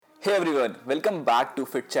Hey everyone, welcome back to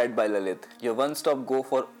Fit Chat by Lalit, your one stop go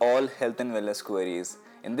for all health and wellness queries.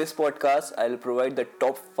 In this podcast, I'll provide the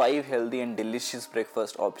top 5 healthy and delicious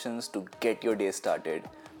breakfast options to get your day started.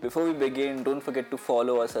 Before we begin, don't forget to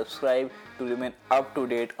follow or subscribe to remain up to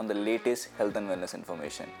date on the latest health and wellness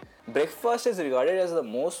information. Breakfast is regarded as the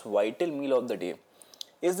most vital meal of the day.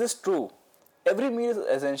 Is this true? Every meal is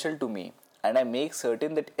essential to me, and I make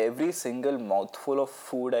certain that every single mouthful of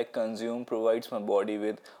food I consume provides my body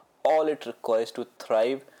with all it requires to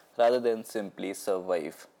thrive rather than simply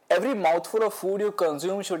survive. Every mouthful of food you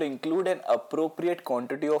consume should include an appropriate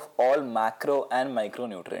quantity of all macro and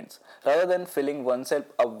micronutrients rather than filling oneself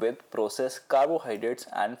up with processed carbohydrates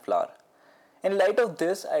and flour. In light of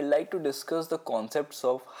this, I'd like to discuss the concepts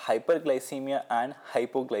of hyperglycemia and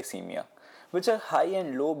hypoglycemia, which are high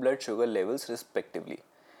and low blood sugar levels respectively.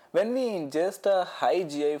 When we ingest a high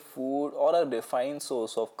GI food or a refined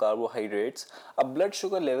source of carbohydrates, our blood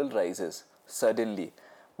sugar level rises suddenly,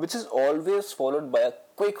 which is always followed by a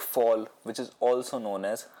quick fall, which is also known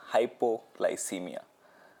as hypoglycemia.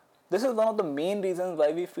 This is one of the main reasons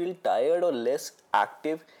why we feel tired or less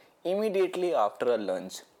active immediately after a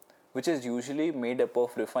lunch, which is usually made up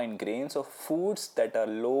of refined grains or foods that are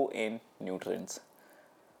low in nutrients.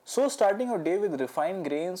 So, starting your day with refined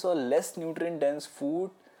grains or less nutrient dense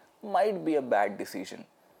food might be a bad decision.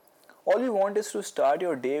 All you want is to start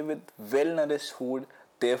your day with well nourished food.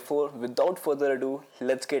 Therefore, without further ado,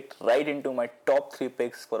 let's get right into my top 3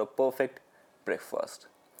 picks for a perfect breakfast.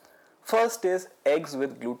 First is eggs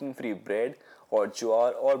with gluten free bread or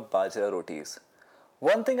jowar or bajra rotis.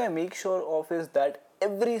 One thing I make sure of is that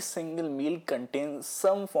every single meal contains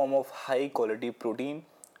some form of high quality protein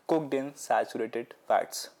cooked in saturated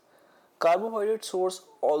fats. Carbohydrate source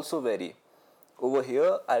also vary. Over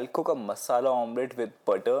here, I'll cook a masala omelette with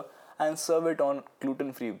butter and serve it on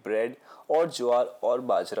gluten free bread or jowar or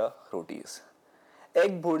bajra rotis.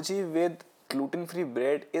 Egg bhurji with gluten free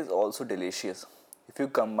bread is also delicious. If you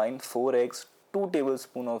combine 4 eggs, 2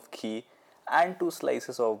 tablespoons of ghee, and 2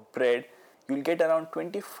 slices of bread, you'll get around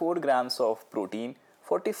 24 grams of protein,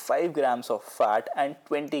 45 grams of fat, and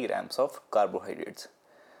 20 grams of carbohydrates.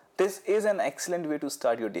 This is an excellent way to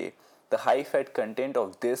start your day. The high fat content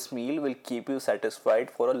of this meal will keep you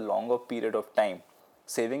satisfied for a longer period of time,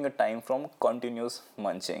 saving a time from continuous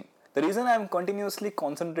munching. The reason I am continuously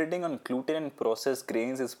concentrating on gluten and processed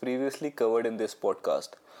grains is previously covered in this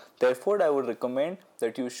podcast. Therefore, I would recommend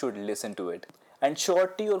that you should listen to it. And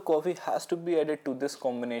short tea or coffee has to be added to this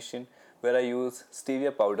combination where I use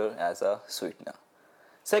stevia powder as a sweetener.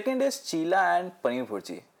 Second is chila and paneer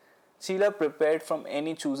bhurji. Chila prepared from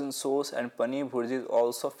any chosen source and paneer bhurji is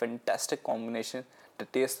also a fantastic combination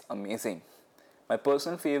that tastes amazing. My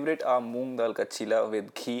personal favorite are moong dal ka chila with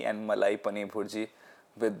ghee and malai paneer bhurji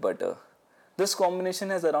with butter. This combination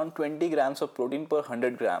has around 20 grams of protein per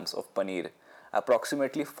 100 grams of paneer,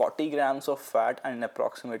 approximately 40 grams of fat and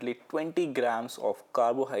approximately 20 grams of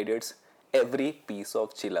carbohydrates every piece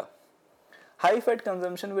of chila. High fat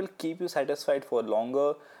consumption will keep you satisfied for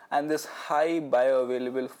longer, and this high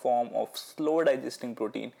bioavailable form of slow digesting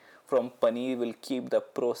protein from paneer will keep the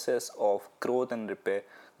process of growth and repair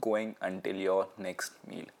going until your next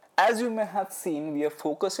meal. As you may have seen, we are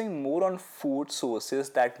focusing more on food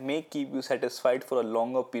sources that may keep you satisfied for a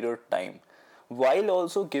longer period of time, while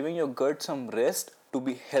also giving your gut some rest to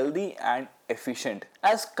be healthy and efficient.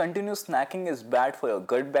 As continuous snacking is bad for your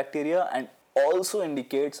gut bacteria and also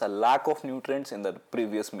indicates a lack of nutrients in the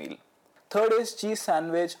previous meal. Third is cheese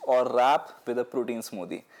sandwich or wrap with a protein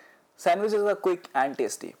smoothie. Sandwiches are quick and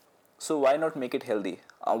tasty, so why not make it healthy?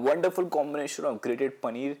 A wonderful combination of grated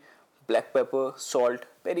paneer, black pepper, salt,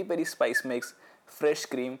 peri peri spice mix, fresh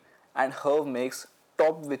cream, and herb mix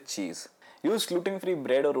topped with cheese. Use gluten free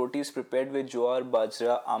bread or rotis prepared with jowar,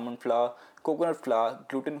 bajra, almond flour, coconut flour,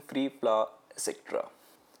 gluten free flour, etc.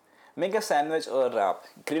 Make a sandwich or a wrap,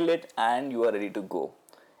 grill it, and you are ready to go.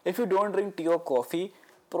 If you don't drink tea or coffee,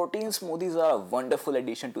 protein smoothies are a wonderful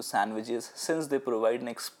addition to sandwiches since they provide an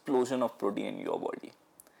explosion of protein in your body.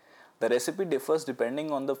 The recipe differs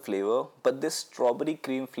depending on the flavor, but this strawberry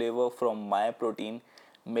cream flavor from Maya Protein,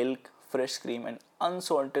 milk, fresh cream, and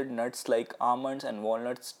unsalted nuts like almonds and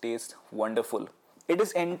walnuts tastes wonderful. It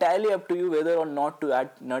is entirely up to you whether or not to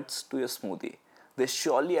add nuts to your smoothie. This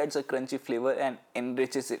surely adds a crunchy flavor and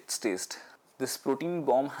enriches its taste. This protein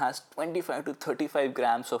bomb has 25 to 35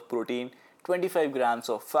 grams of protein, 25 grams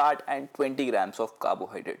of fat, and 20 grams of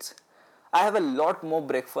carbohydrates. I have a lot more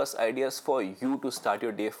breakfast ideas for you to start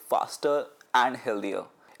your day faster and healthier.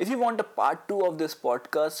 If you want a part 2 of this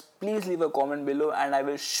podcast, please leave a comment below and I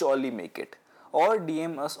will surely make it. or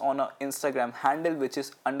DM us on our Instagram handle, which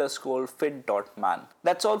is _fit.man.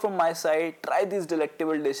 That's all from my side. Try these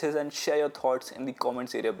delectable dishes and share your thoughts in the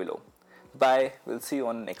comments area below. Bye. We'll see you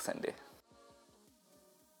on next Sunday.